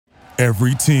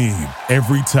Every team,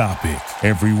 every topic,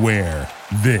 everywhere.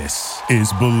 This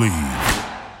is Believe.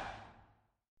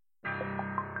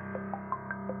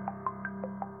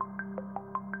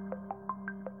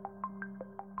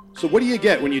 So what do you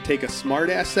get when you take a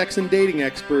smart-ass sex and dating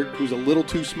expert who's a little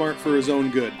too smart for his own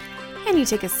good? And you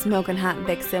take a smoking hot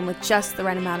vixen with just the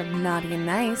right amount of naughty and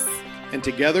nice. And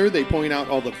together they point out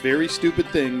all the very stupid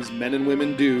things men and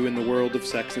women do in the world of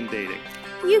sex and dating.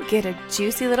 You get a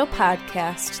juicy little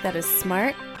podcast that is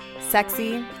smart,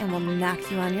 sexy, and will knock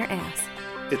you on your ass.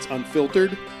 It's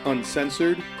unfiltered,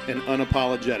 uncensored, and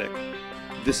unapologetic.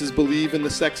 This is Believe in the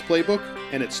Sex Playbook,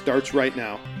 and it starts right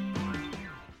now.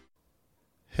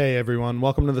 Hey everyone,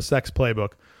 welcome to the Sex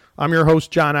Playbook. I'm your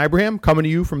host, John Ibrahim, coming to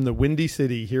you from the Windy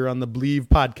City here on the Believe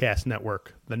Podcast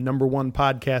Network, the #1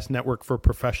 podcast network for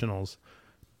professionals.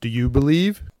 Do you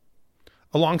believe?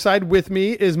 Alongside with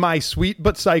me is my sweet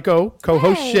but psycho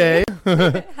co-host, Hey.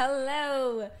 Shay.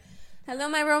 Hello. Hello,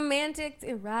 my romantics,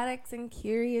 erotics, and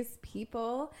curious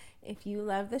people. If you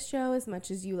love the show as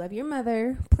much as you love your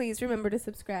mother, please remember to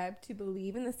subscribe to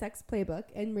Believe in the Sex Playbook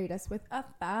and rate us with a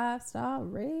 5-star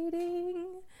rating.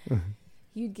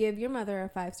 You'd give your mother a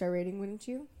 5-star rating, wouldn't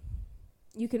you?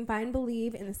 You can find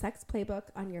Believe in the Sex Playbook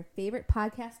on your favorite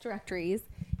podcast directories,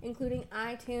 including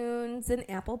iTunes and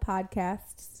Apple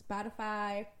Podcasts,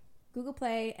 Spotify, Google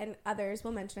Play, and others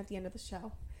we'll mention at the end of the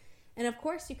show. And of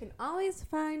course, you can always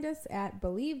find us at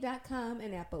Believe.com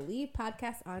and at Believe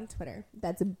Podcast on Twitter.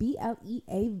 That's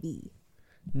BLEAV.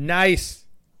 Nice.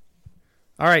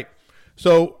 All right.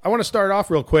 So I want to start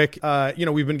off real quick.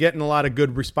 We've been getting a lot of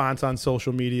good response on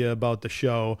social media about the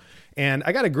show. And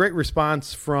I got a great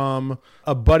response from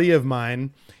a buddy of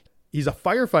mine. He's a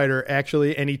firefighter,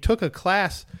 actually, and he took a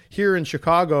class here in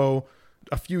Chicago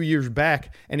a few years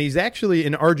back. And he's actually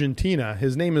in Argentina.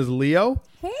 His name is Leo.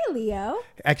 Hey, Leo.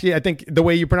 Actually, I think the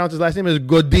way you pronounce his last name is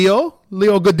Godillo.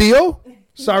 Leo Godillo.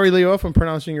 Sorry, Leo, if I'm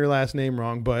pronouncing your last name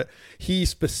wrong, but he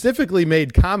specifically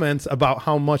made comments about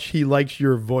how much he likes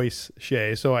your voice,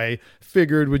 Shay. So I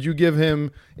figured, would you give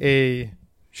him a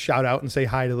shout out and say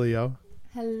hi to Leo?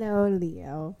 Hello,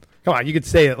 Leo. Come on, you could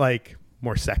say it like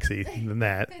more sexy than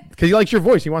that. Because he likes your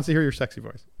voice. He wants to hear your sexy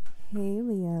voice. Hey,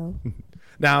 Leo.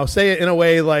 Now, say it in a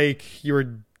way like you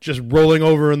were just rolling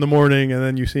over in the morning and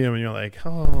then you see him and you're like,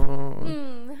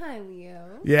 oh. Hi,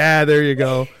 Leo. Yeah, there you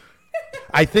go.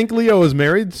 I think Leo is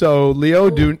married, so Leo,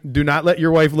 do not let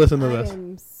your wife listen to this. I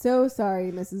am so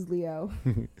sorry, Mrs. Leo.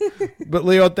 But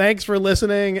Leo, thanks for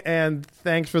listening, and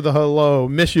thanks for the hello.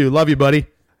 Miss you. Love you, buddy.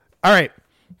 All right.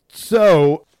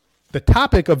 So the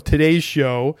topic of today's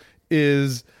show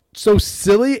is so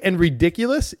silly and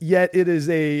ridiculous, yet it is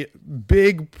a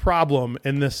big problem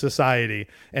in this society.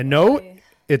 And no,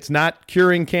 it's not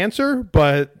curing cancer,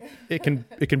 but it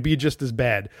can be just as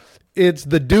bad. It's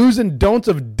the do's and don'ts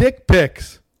of dick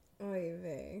pics. Oy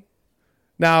vey.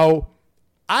 Now,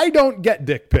 I don't get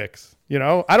dick pics.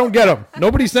 I don't get them.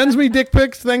 Nobody sends me dick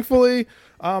pics, thankfully.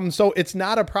 So it's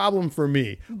not a problem for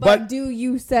me. But do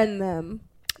you send them?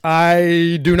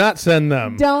 I do not send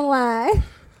them. Don't lie.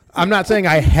 I'm not saying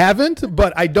I haven't,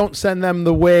 but I don't send them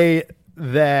the way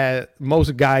that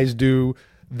most guys do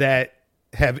that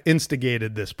have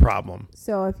instigated this problem.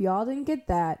 So if y'all didn't get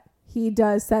that, he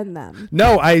does send them.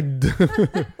 No,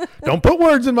 don't put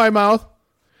words in my mouth.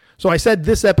 So I said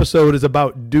this episode is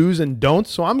about do's and don'ts.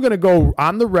 So I'm going to go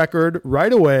on the record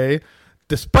right away,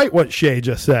 despite what Shay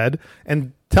just said,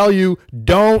 and tell you,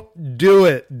 don't do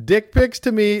it. Dick pics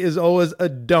to me is always a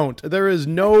don't. There is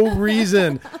no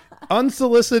reason,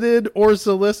 unsolicited or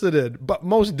solicited, but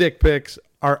most dick pics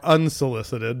are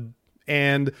unsolicited.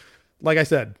 And like I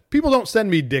said, people don't send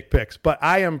me dick pics, but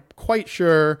I am quite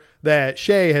sure that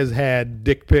Shay has had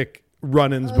dick pic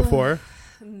run-ins before.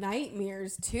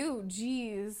 Nightmares too.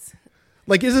 Jeez.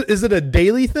 Like, is it a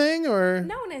daily thing or?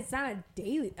 No, and it's not a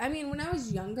daily. I mean, when I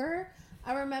was younger,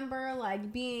 I remember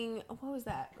like being, what was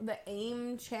that? The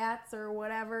AIM chats or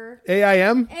whatever.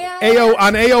 AIM? AIM.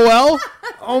 On AOL?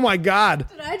 Oh my God.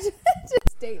 Did I just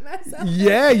date myself?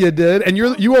 Yeah, you did. And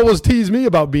you always tease me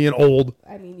about being old.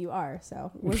 I mean, you are.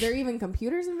 So was there even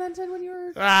computers invented when you were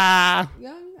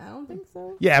young? I don't think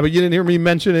so. Yeah, but you didn't hear me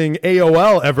mentioning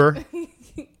AOL ever.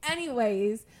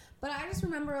 Anyways, but I just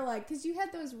remember like, cause you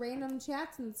had those random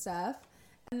chats and stuff,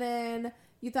 and then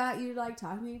you thought you'd like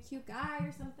talk to a cute guy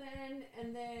or something,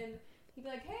 and then he'd be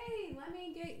like, hey, let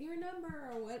me get your number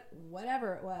or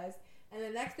whatever it was. And the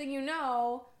next thing you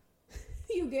know,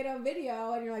 you get a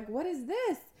video and you're like, what is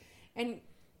this? And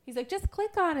he's like, just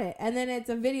click on it. And then it's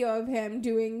a video of him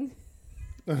doing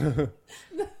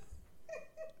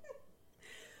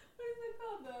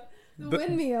The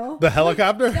windmill. The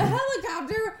helicopter? The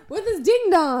helicopter with his ding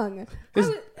dong.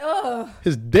 His Ugh.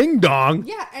 His ding dong.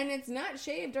 Yeah, and it's not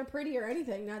shaved or pretty or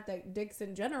anything. Not that dicks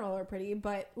in general are pretty,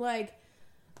 but like,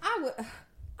 I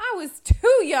was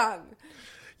too young.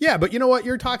 Yeah, but you know what?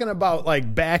 You're talking about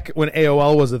like back when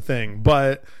AOL was a thing,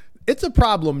 but it's a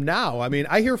problem now. I mean,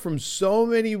 I hear from so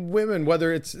many women,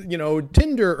 whether it's,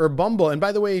 Tinder or Bumble. And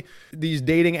by the way, these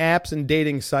dating apps and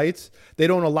dating sites, they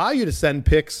don't allow you to send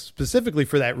pics specifically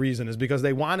for that reason, is because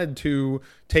they wanted to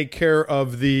take care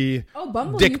of the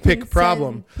Bumble, dick pic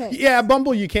problem. Pics. Yeah,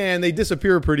 Bumble you can. They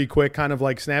disappear pretty quick, kind of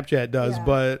like Snapchat does. Yeah.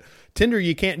 But Tinder,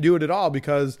 you can't do it at all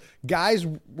because guys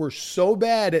were so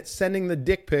bad at sending the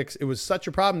dick pics. It was such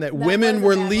a problem that women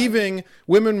were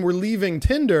leaving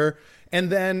Tinder. And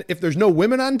then if there's no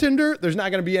women on Tinder, there's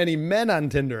not going to be any men on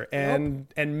Tinder. And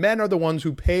men are the ones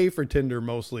who pay for Tinder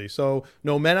mostly. So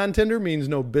no men on Tinder means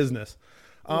no business.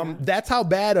 That's how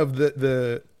bad of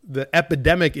the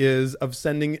epidemic is of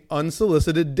sending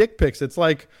unsolicited dick pics. It's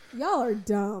like, y'all are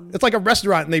dumb. It's like a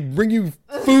restaurant and they bring you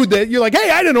food that you're like, hey,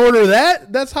 I didn't order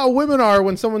that. That's how women are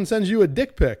when someone sends you a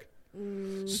dick pic.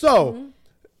 Mm-hmm. So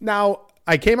now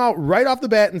I came out right off the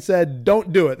bat and said,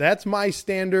 don't do it. That's my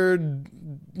standard,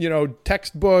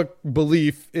 textbook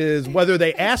belief, is whether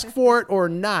they ask for it or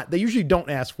not. They usually don't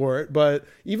ask for it, but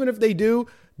even if they do,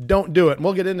 don't do it. And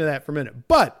we'll get into that for a minute.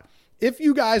 But if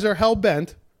you guys are hell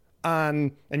bent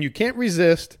on, and you can't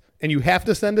resist, and you have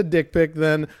to send a dick pic,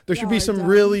 then there should be some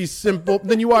really simple,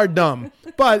 then you are dumb.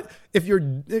 But if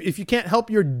you can't help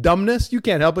your dumbness, you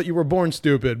can't help it. You were born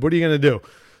stupid. What are you going to do?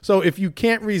 So if you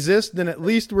can't resist, then at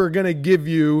least we're going to give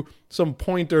you some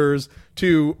pointers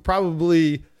to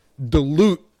probably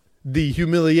dilute the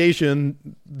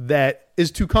humiliation that is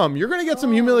to come. You're going to get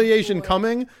some humiliation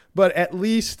coming, but at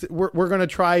least we're going to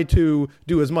try to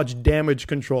do as much damage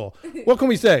control. What can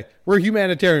we say? We're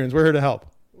humanitarians. We're here to help.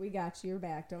 We got your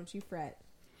back. Don't you fret.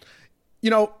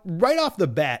 Right off the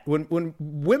bat, when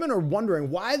women are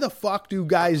wondering, why the fuck do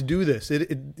guys do this?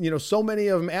 So many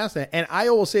of them ask that. And I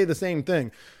will say the same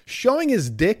thing. Showing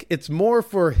his dick, it's more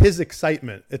for his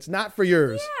excitement. It's not for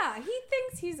yours. Yeah, he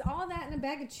thinks he's all that in a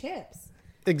bag of chips.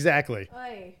 Exactly.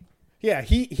 Oy. Yeah,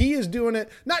 he is doing it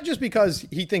not just because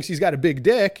he thinks he's got a big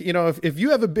dick. If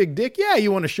you have a big dick, yeah,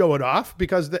 you want to show it off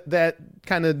because that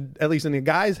kind of, at least in a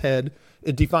guy's head,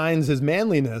 it defines his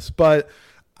manliness. But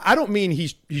I don't mean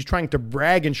he's trying to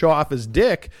brag and show off his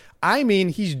dick. I mean,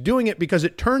 he's doing it because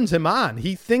it turns him on.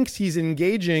 He thinks he's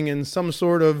engaging in some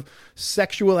sort of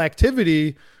sexual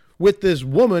activity with this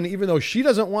woman, even though she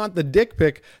doesn't want the dick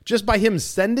pic. Just by him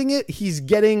sending it, he's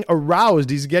getting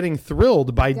aroused. He's getting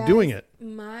thrilled by doing it.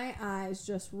 My eyes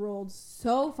just rolled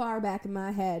so far back in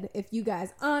my head. If you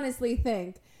guys honestly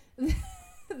think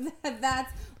that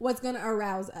that's what's going to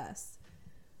arouse us.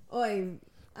 Oy,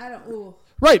 I don't, ooh.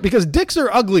 Right, because dicks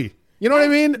are ugly. You know what I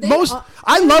mean?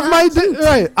 I love my dick.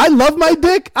 Right. I love my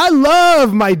dick. I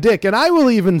love my dick, and I will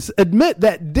even admit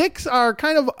that dicks are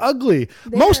kind of ugly.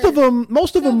 Most of them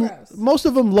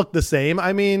look the same.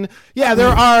 I mean, yeah, there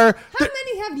are. How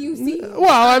many have you seen?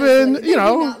 Well, I mean, they do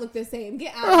not look the same.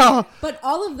 Get out. But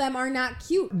all of them are not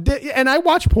cute. And I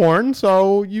watch porn,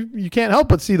 so you can't help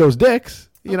but see those dicks.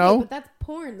 You know, but that's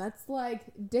porn. That's like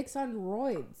dicks on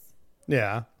roids.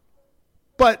 Yeah.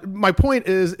 But my point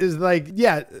is like,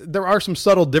 yeah, there are some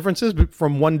subtle differences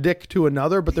from one dick to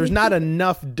another, but there's not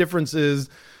enough differences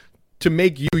to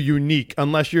make you unique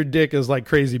unless your dick is like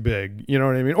crazy big. You know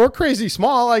what I mean? Or crazy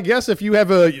small, I guess. If you have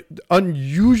a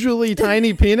unusually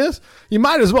tiny penis, you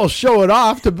might as well show it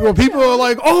off to people are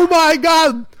like, oh my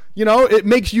God, it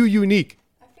makes you unique.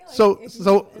 I feel like if you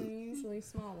have an unusually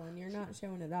small one, you're not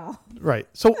showing it off. Right.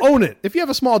 So own it. If you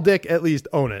have a small dick, at least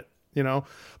own it.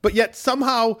 But yet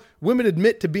somehow women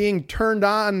admit to being turned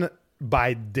on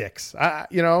by dicks.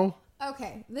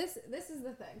 Okay, this is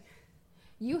the thing.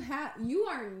 You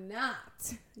are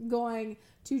not going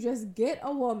to just get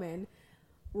a woman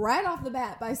right off the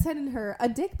bat by sending her a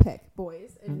dick pic,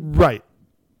 boys. Right.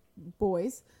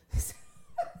 Boys.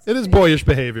 It is boyish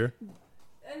behavior.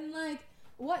 And like,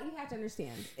 what you have to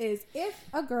understand is if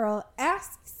a girl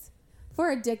asks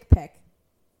for a dick pic,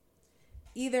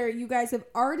 either you guys have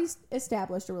already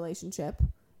established a relationship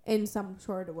in some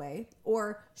sort of way,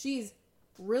 or she's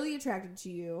really attracted to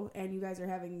you and you guys are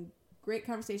having great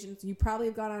conversations. You probably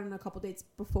have gone on a couple dates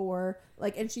before,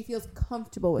 and she feels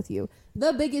comfortable with you.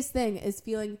 The biggest thing is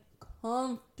feeling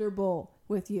comfortable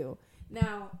with you.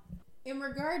 Now, in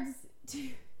regards to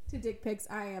dick pics,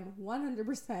 I am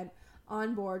 100%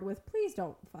 on board with please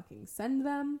don't fucking send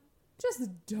them. Just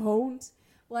don't.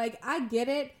 I get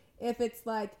it if it's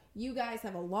you guys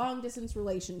have a long distance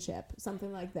relationship,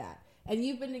 something like that, and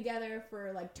you've been together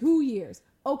for 2 years.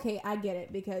 Okay, I get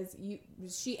it because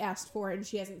she asked for it and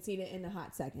she hasn't seen it in a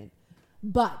hot second.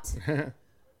 But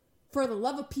for the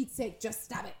love of Pete's sake, just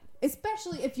stop it.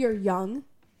 Especially if you're young.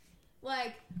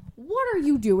 Like, what are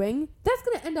you doing? That's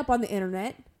going to end up on the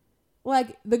internet.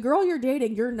 Like, the girl you're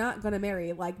dating, you're not going to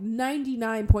marry. Like,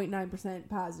 99.9%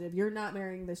 positive. You're not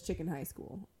marrying this chick in high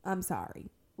school. I'm sorry.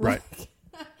 Right.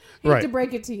 Hate to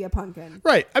break it to you, pumpkin.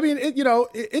 Right. I mean,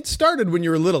 it started when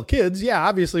you were little kids. Yeah,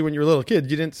 obviously when you were little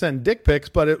kids, you didn't send dick pics,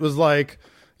 but it was like,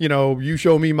 you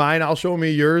show me mine, I'll show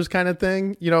me yours kind of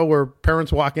thing, where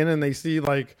parents walk in and they see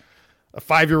like a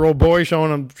 5-year-old boy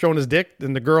showing his dick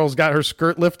and the girl's got her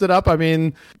skirt lifted up. I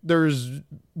mean, there's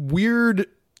weird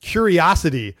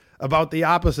curiosity about the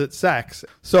opposite sex.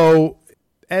 So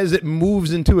as it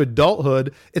moves into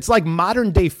adulthood, it's like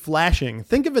modern day flashing.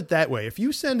 Think of it that way. If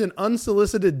you send an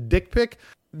unsolicited dick pic,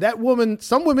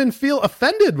 some women feel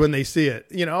offended when they see it,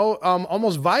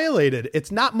 almost violated.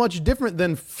 It's not much different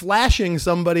than flashing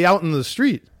somebody out in the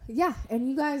street. Yeah. And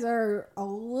you guys are a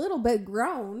little bit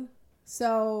grown.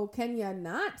 So can you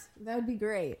not? That would be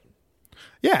great.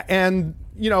 Yeah. And,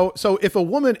 so if a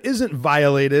woman isn't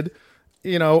violated,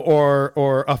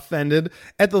 or offended,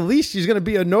 at the least she's going to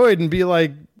be annoyed and be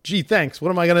like, gee, thanks.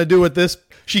 What am I going to do with this?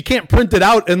 She can't print it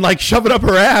out and like shove it up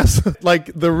her ass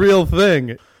like the real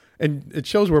thing. And it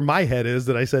shows where my head is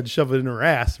that I said shove it in her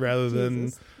ass rather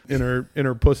than in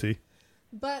her pussy.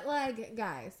 But like,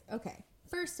 guys, okay.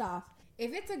 First off,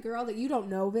 if it's a girl that you don't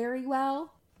know very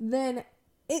well, then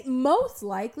it most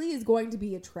likely is going to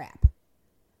be a trap.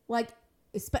 Like,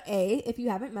 if you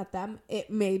haven't met them, it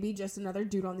may be just another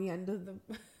dude on the end of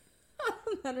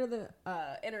the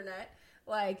internet.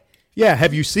 Like, yeah,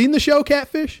 have you seen the show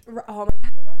Catfish? Oh my God,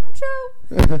 I love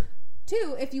that show.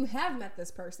 2, if you have met this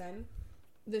person,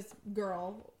 this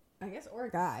girl, I guess, or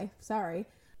a guy, sorry,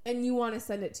 and you want to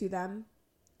send it to them,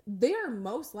 they're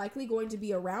most likely going to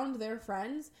be around their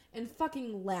friends and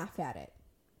fucking laugh at it.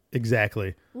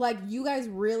 Exactly. Like, you guys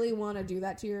really want to do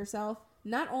that to yourself?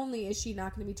 Not only is she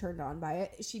not going to be turned on by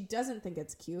it, she doesn't think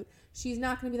it's cute. She's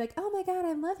not going to be like, oh my God,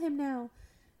 I love him now.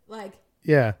 Like,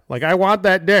 yeah, like I want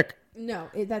that dick. No,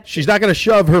 she's not going to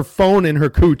shove her phone in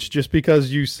her cooch just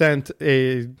because you sent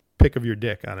a pic of your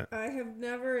dick on it. I have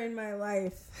never in my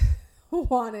life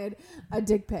wanted a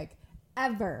dick pic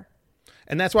ever.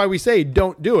 And that's why we say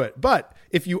don't do it. But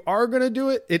if you are going to do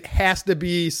it, it has to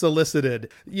be solicited.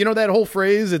 You know that whole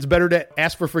phrase, it's better to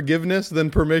ask for forgiveness than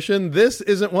permission? This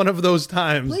isn't one of those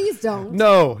times. Please don't.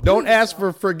 No, don't ask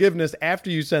for forgiveness after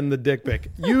you send the dick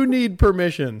pic. You need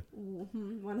permission.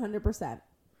 100%.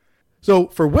 So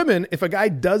for women, if a guy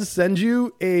does send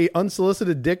you a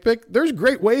unsolicited dick pic, there's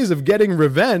great ways of getting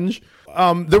revenge.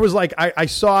 There was I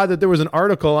saw that there was an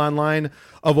article online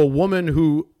of a woman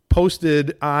who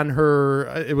posted on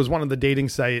it was one of the dating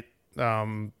site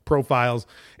profiles,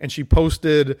 and she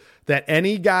posted that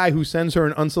any guy who sends her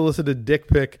an unsolicited dick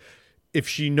pic, if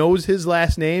she knows his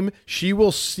last name, she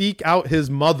will seek out his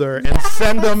mother and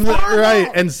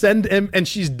send him and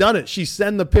she's done it. She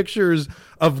sent the pictures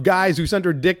of guys who sent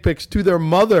her dick pics to their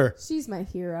mother. She's my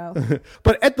hero.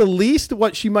 But at the least,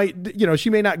 what she might, she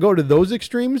may not go to those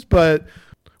extremes, but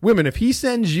women, if he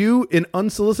sends you an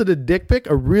unsolicited dick pic,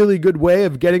 a really good way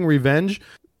of getting revenge,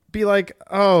 be like,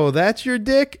 oh, that's your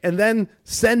dick? And then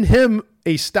send him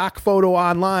a stock photo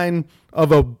online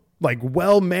of a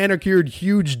well-manicured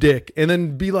huge dick, and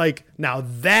then be like, now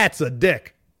that's a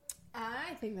dick.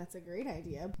 I think that's a great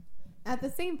idea. At the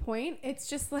same point, it's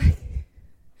just like,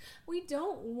 we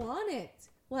don't want it.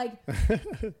 Like,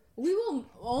 we will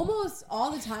almost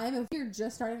all the time, if you're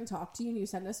just starting to talk to you and you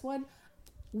send us one,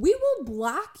 we will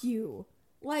block you.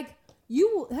 Like, you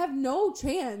will have no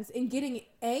chance in getting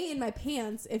A, in my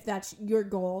pants, if that's your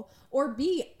goal, or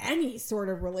B, any sort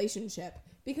of relationship.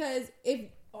 Because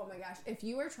oh my gosh, if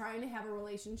you are trying to have a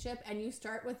relationship and you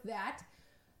start with that,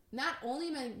 not only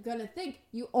am I going to think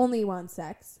you only want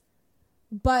sex,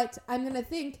 but I'm going to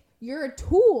think you're a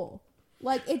tool.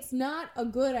 Like, it's not a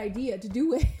good idea to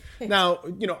do it. Now,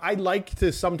 I like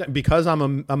to sometimes, because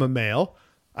I'm a male,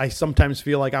 I sometimes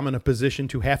feel like I'm in a position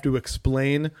to have to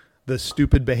explain the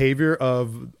stupid behavior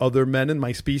of other men in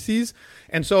my species.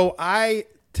 And so I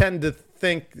tend to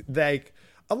think that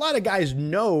a lot of guys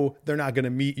know they're not going to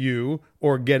meet you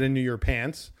or get into your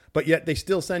pants, but yet they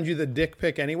still send you the dick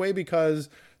pic anyway because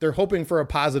they're hoping for a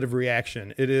positive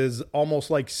reaction. It is almost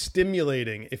like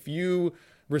stimulating. If you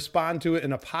respond to it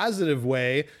in a positive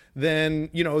way, then,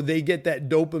 they get that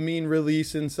dopamine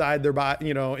release inside their body,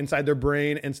 inside their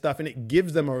brain and stuff, and it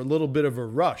gives them a little bit of a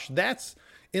rush. That's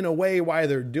in a way why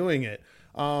they're doing it.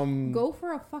 Go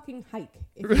for a fucking hike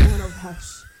if you want to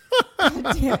rush.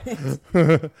 God damn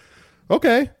it.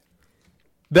 Okay.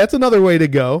 That's another way to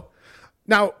go.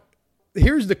 Now,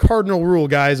 here's the cardinal rule,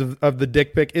 guys, of the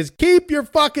dick pic is keep your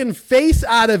fucking face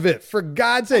out of it, for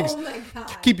God's sakes. Oh my God.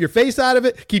 Keep your face out of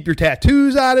it. Keep your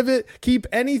tattoos out of it. Keep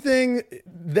anything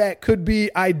that could be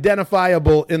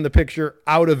identifiable in the picture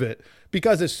out of it.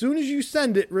 Because as soon as you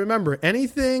send it, remember,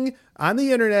 anything on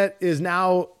the internet is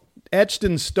now etched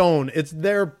in stone. It's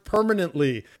there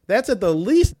permanently. That's at the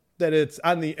least that it's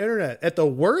on the internet. At the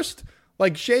worst,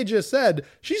 like Shay just said,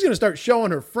 she's going to start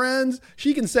showing her friends.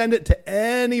 She can send it to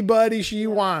anybody she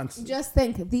wants. Just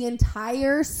think, the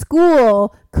entire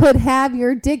school could have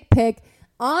your dick pic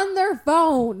on their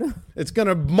phone. It's going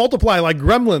to multiply like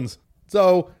gremlins.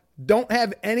 So don't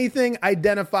have anything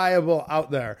identifiable out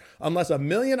there unless a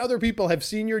million other people have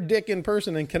seen your dick in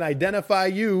person and can identify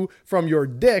you from your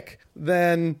dick.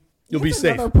 Then you'll be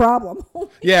safe. Another problem.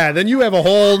 Yeah, then you have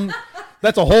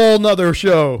that's a whole nother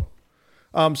show.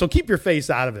 So keep your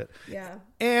face out of it. Yeah.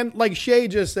 And like Shay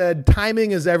just said,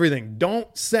 timing is everything.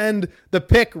 Don't send the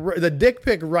dick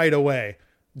pic right away.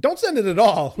 Don't send it at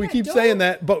all. We keep saying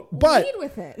that, but lead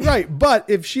with it. Right. But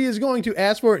if she is going to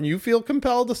ask for it and you feel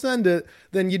compelled to send it,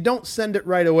 then you don't send it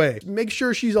right away. Make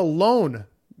sure she's alone.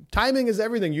 Timing is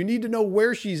everything. You need to know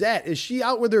where she's at. Is she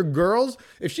out with her girls?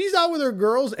 If she's out with her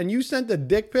girls and you sent a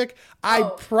dick pic, I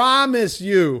promise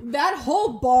you that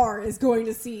whole bar is going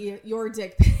to see your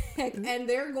dick pic and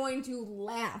they're going to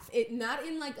laugh. It not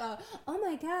in like a, oh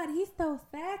my God, he's so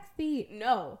sexy.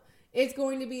 No. It's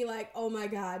going to be like, oh my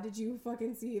God, did you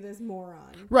fucking see this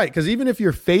moron? Right, because even if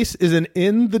your face isn't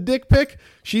in the dick pic,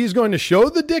 she's going to show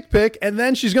the dick pic, and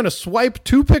then she's going to swipe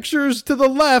 2 pictures to the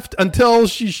left until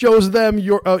she shows them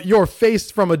your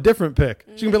face from a different pic.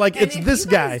 She's going to be like, it's this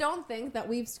guy. If you guys don't think that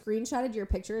we've screenshotted your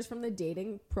pictures from the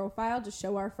dating profile to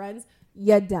show our friends,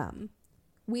 you're dumb.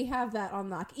 We have that on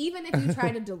lock. Even if you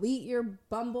try to delete your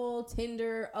Bumble,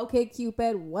 Tinder,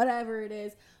 OkCupid, whatever it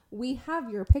is, we have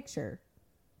your picture.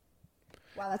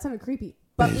 Wow, that sounded creepy.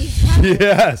 But we have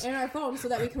it in our phone so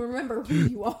that we can remember who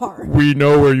you are. We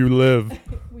know where you live.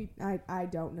 I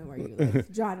don't know where you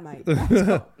live. John might.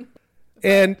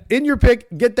 And in your pic,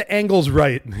 get the angles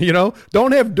right. You know,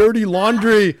 don't have dirty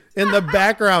laundry in the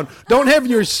background. Don't have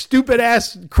your stupid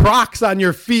ass Crocs on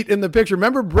your feet in the picture.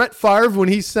 Remember Brett Favre when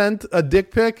he sent a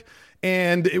dick pic?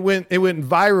 And it went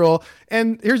viral.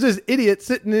 And here's this idiot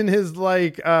sitting in his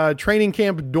training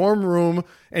camp dorm room,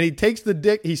 and he sends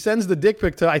the dick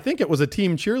pic to, I think it was a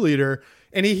team cheerleader,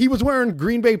 and he was wearing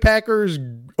Green Bay Packers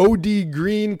OD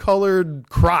green colored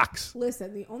Crocs.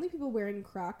 Listen, the only people wearing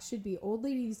Crocs should be old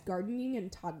ladies gardening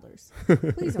and toddlers.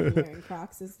 Please don't be wearing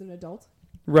Crocs as an adult.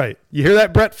 Right. You hear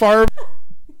that, Brett Favre?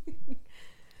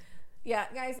 Yeah,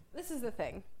 guys, this is the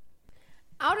thing.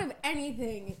 Out of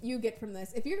anything you get from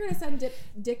this, if you're going to send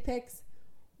dick pics,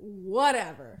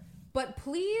 whatever. But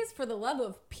please, for the love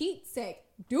of Pete's sake,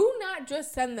 do not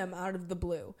just send them out of the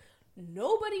blue.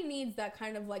 Nobody needs that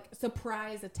kind of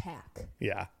surprise attack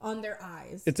on their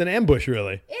eyes. It's an ambush,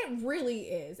 really. It really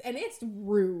is. And it's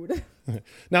rude.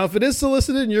 Now, if it is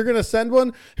solicited and you're going to send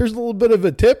one, here's a little bit of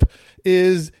a tip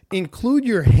is include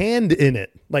your hand in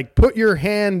it. Put your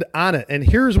hand on it. And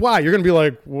here's why. You're going to be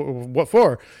like, what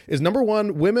for? Is number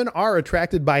one, women are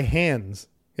attracted by hands.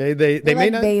 Okay, they may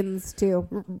not veins too.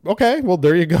 Okay, well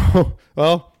there you go.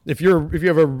 Well, if you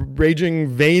have a raging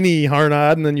veiny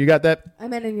Harnad, and then you got that. I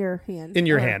meant in your hand. In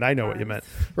your hand, I know what you meant.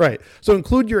 Right. So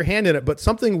include your hand in it. But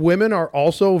something women are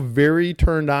also very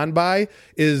turned on by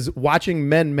is watching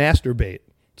men masturbate.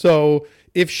 So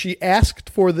if she asked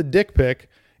for the dick pic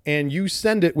and you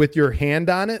send it with your hand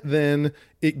on it, then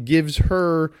it gives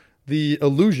her the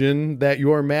illusion that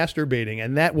you're masturbating,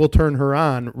 and that will turn her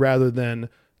on rather than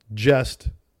just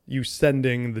you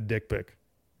sending the dick pic.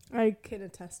 I can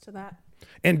attest to that.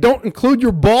 And don't include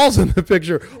your balls in the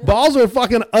picture. Balls are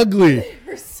fucking ugly.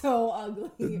 They're so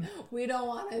ugly. We don't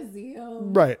want to see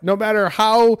them. Right. No matter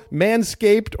how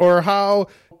manscaped or how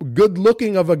good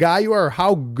looking of a guy you are, or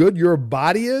how good your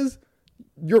body is,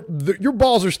 your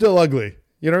balls are still ugly.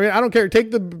 You know what I mean? I don't care.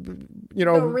 Take the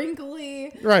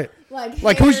wrinkly. Right.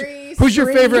 Like who's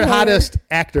your favorite hottest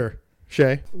actor,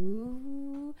 Shay?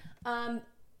 Ooh.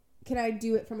 Can I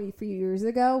do it from a few years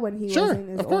ago when he was in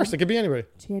his of course. It could be anybody.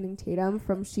 Channing Tatum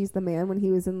from She's the Man when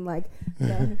he was in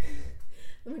when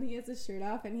he has his shirt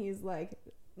off and he's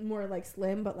more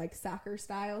slim but soccer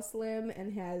style slim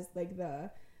and has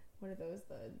the what are those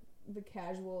the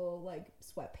casual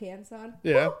sweatpants on.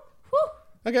 Yeah. Woo! Woo!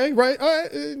 Okay, right.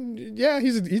 Yeah,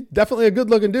 he's definitely a good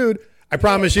looking dude. I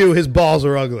promise you his balls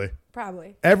are ugly.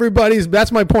 Probably.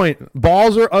 That's my point.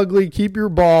 Balls are ugly. Keep your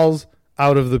balls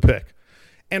out of the pic.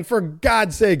 And for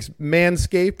God's sakes,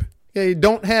 Manscaped. Okay,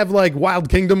 don't have Wild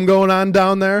Kingdom going on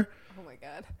down there. Oh my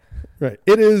God. Right.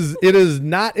 It is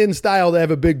not in style to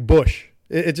have a big bush.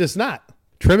 It's just not.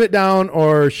 Trim it down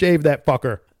or shave that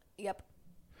fucker. Yep.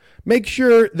 Make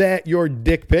sure that your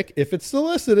dick pic, if it's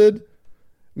solicited,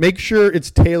 make sure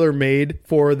it's tailor-made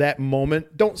for that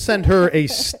moment. Don't send her a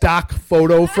stock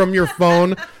photo from your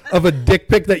phone of a dick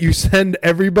pic that you send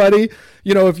everybody.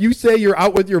 You know, if you say you're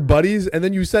out with your buddies and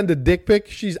then you send a dick pic,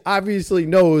 she obviously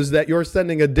knows that you're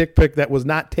sending a dick pic that was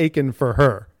not taken for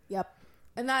her. Yep.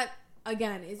 And that,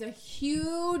 again, is a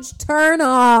huge turn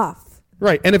off.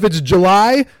 Right. And if it's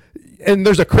July and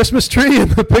there's a Christmas tree in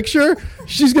the picture,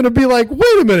 she's going to be like,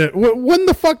 wait a minute, when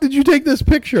the fuck did you take this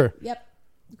picture? Yep.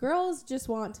 Girls just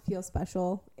want to feel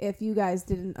special. If you guys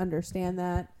didn't understand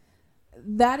that,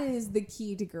 that is the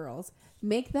key to girls.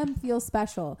 Make them feel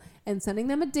special. And sending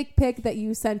them a dick pic that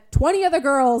you sent 20 other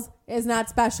girls is not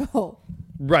special.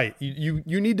 Right.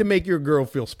 You need to make your girl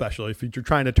feel special if you're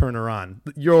trying to turn her on.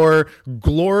 Your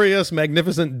glorious,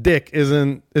 magnificent dick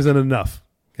isn't enough.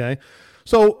 Okay.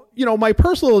 So, you know, my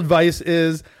personal advice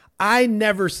is I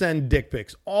never send dick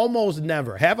pics. Almost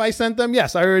never. Have I sent them?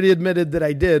 Yes, I already admitted that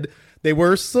I did. They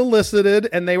were solicited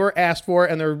and they were asked for,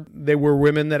 and they were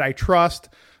women that I trust,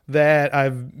 that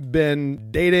I've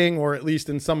been dating or at least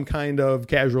in some kind of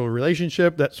casual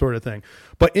relationship, that sort of thing.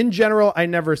 But in general, I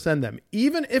never send them.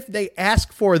 Even if they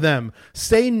ask for them,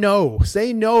 say no.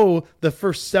 Say no the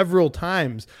first several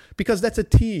times, because that's a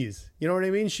tease. You know what I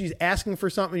mean? She's asking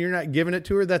for something, you're not giving it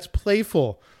to her. That's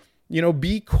playful. You know,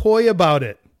 be coy about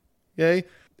it. Okay?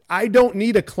 I don't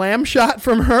need a clam shot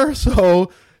from her,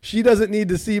 so she doesn't need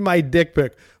to see my dick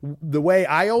pic. The way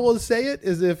I always say it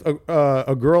is, if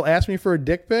a girl asks me for a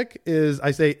dick pic, is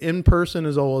I say in person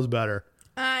is always better.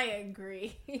 I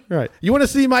agree. Right. You want to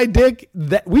see my dick?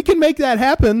 That we can make that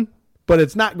happen, but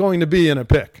it's not going to be in a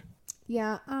pic.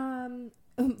 Yeah.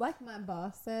 Like my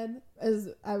boss said as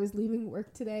I was leaving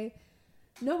work today,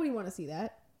 nobody want to see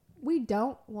that. We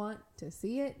don't want to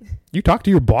see it. You talk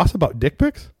to your boss about dick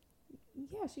pics?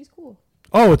 Yeah, she's cool.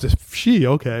 Oh, it's a she.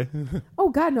 Okay. Oh,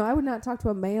 God, no. I would not talk to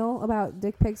a male about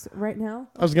dick pics right now.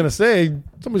 I was going to say,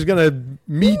 somebody's going to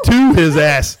Me Too his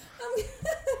ass.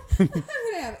 I'm going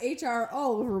to have HR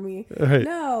all over me. Right.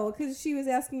 No, because she was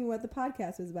asking what the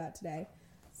podcast was about today.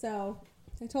 So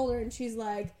I told her, and she's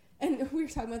like, and we were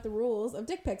talking about the rules of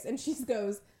dick pics, and she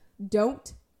goes,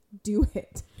 don't do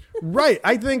it. Right.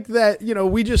 I think that, you know,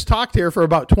 we just talked here for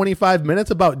about 25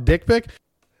 minutes about dick pic.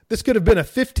 This could have been a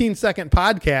 15-second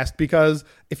podcast, because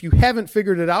if you haven't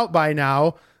figured it out by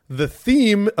now, the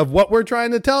theme of what we're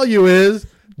trying to tell you is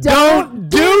don't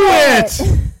do it.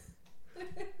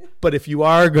 But if you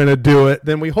are going to do it,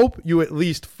 then we hope you at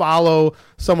least follow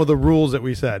some of the rules that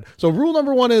we said. So rule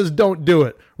number 1 is don't do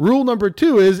it. Rule number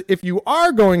 2 is if you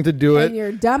are going to do it, and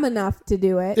you're dumb enough to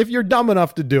do it. If you're dumb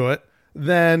enough to do it,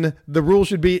 then the rule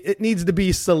should be it needs to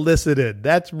be solicited.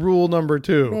 That's rule number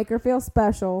 2. Make her feel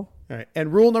special. All right.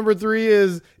 And rule number 3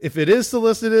 is if it is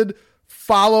solicited,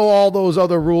 follow all those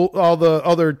other all the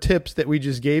other tips that we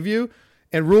just gave you.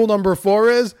 And rule number 4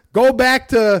 is go back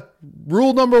to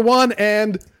rule number 1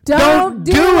 and don't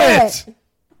do it.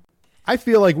 I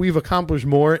feel like we've accomplished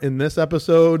more in this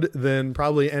episode than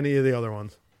probably any of the other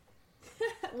ones.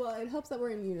 Well, it helps that we're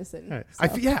in unison. Right. So.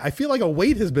 I feel like a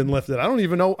weight has been lifted. I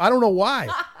don't know why.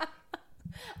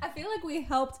 I feel like we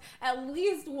helped at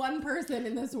least one person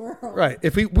in this world. Right.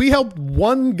 If we helped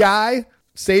one guy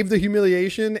save the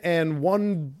humiliation and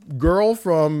one girl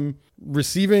from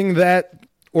receiving that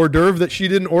hors d'oeuvre that she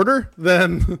didn't order,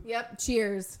 then Yep.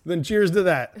 Cheers. Then cheers to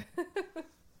that.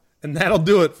 And that'll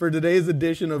do it for today's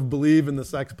edition of Believe in the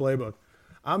Sex Playbook.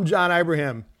 I'm John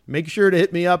Ibrahim. Make sure to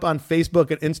hit me up on Facebook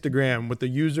and Instagram with the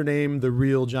username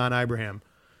TheRealJohnIbrahim.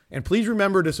 And please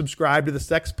remember to subscribe to the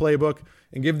Sex Playbook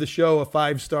and give the show a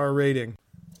 5-star rating.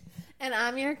 And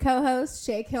I'm your co-host,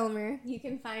 Shay Kilmer. You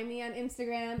can find me on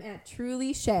Instagram at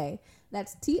TrulyShay.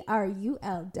 That's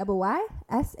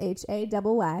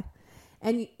TrulyShay.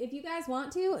 And if you guys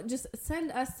want to, just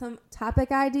send us some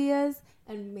topic ideas,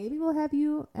 and maybe we'll have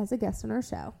you as a guest on our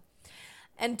show.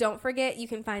 And don't forget, you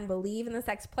can find Believe in the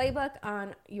Sex Playbook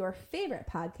on your favorite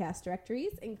podcast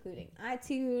directories, including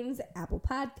iTunes, Apple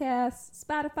Podcasts,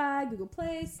 Spotify, Google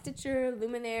Play, Stitcher,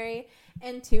 Luminary,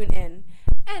 and TuneIn.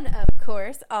 And, of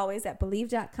course, always at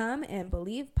Believe.com and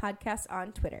Believe Podcast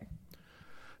on Twitter.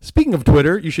 Speaking of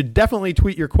Twitter, you should definitely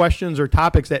tweet your questions or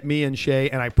topics at me and Shay,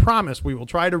 and I promise we will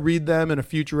try to read them in a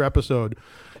future episode.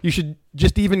 You should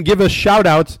just even give us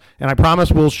shout-outs, and I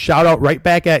promise we'll shout out right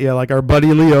back at you like our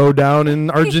buddy Leo down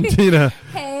in Argentina.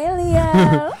 Hey,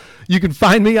 Leo. You can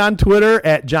find me on Twitter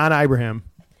at John Ibrahim.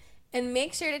 And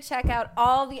make sure to check out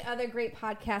all the other great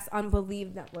podcasts on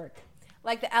Believe Network.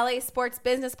 like the LA Sports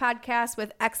Business Podcast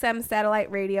with XM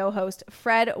Satellite Radio host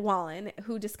Fred Wallen,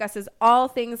 who discusses all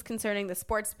things concerning the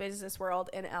sports business world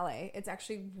in LA. It's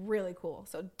actually really cool,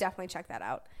 so definitely check that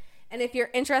out. And if you're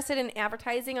interested in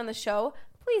advertising on the show,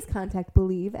 please contact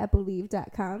Believe at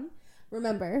Believe.com.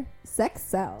 Remember, sex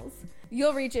sells.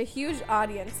 You'll reach a huge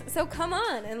audience, so come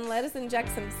on and let us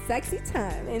inject some sexy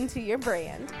time into your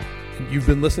brand. You've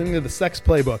been listening to the Sex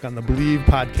Playbook on the Believe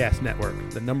Podcast Network,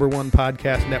 the #1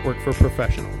 podcast network for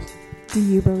professionals. Do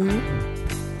you believe?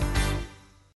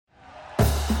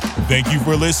 Thank you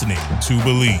for listening to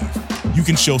Believe. You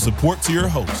can show support to your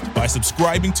host by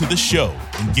subscribing to the show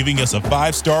and giving us a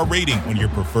 5-star rating on your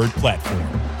preferred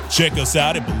platform. Check us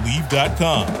out at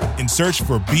Believe.com and search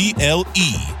for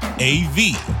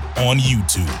BLEAV on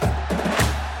YouTube.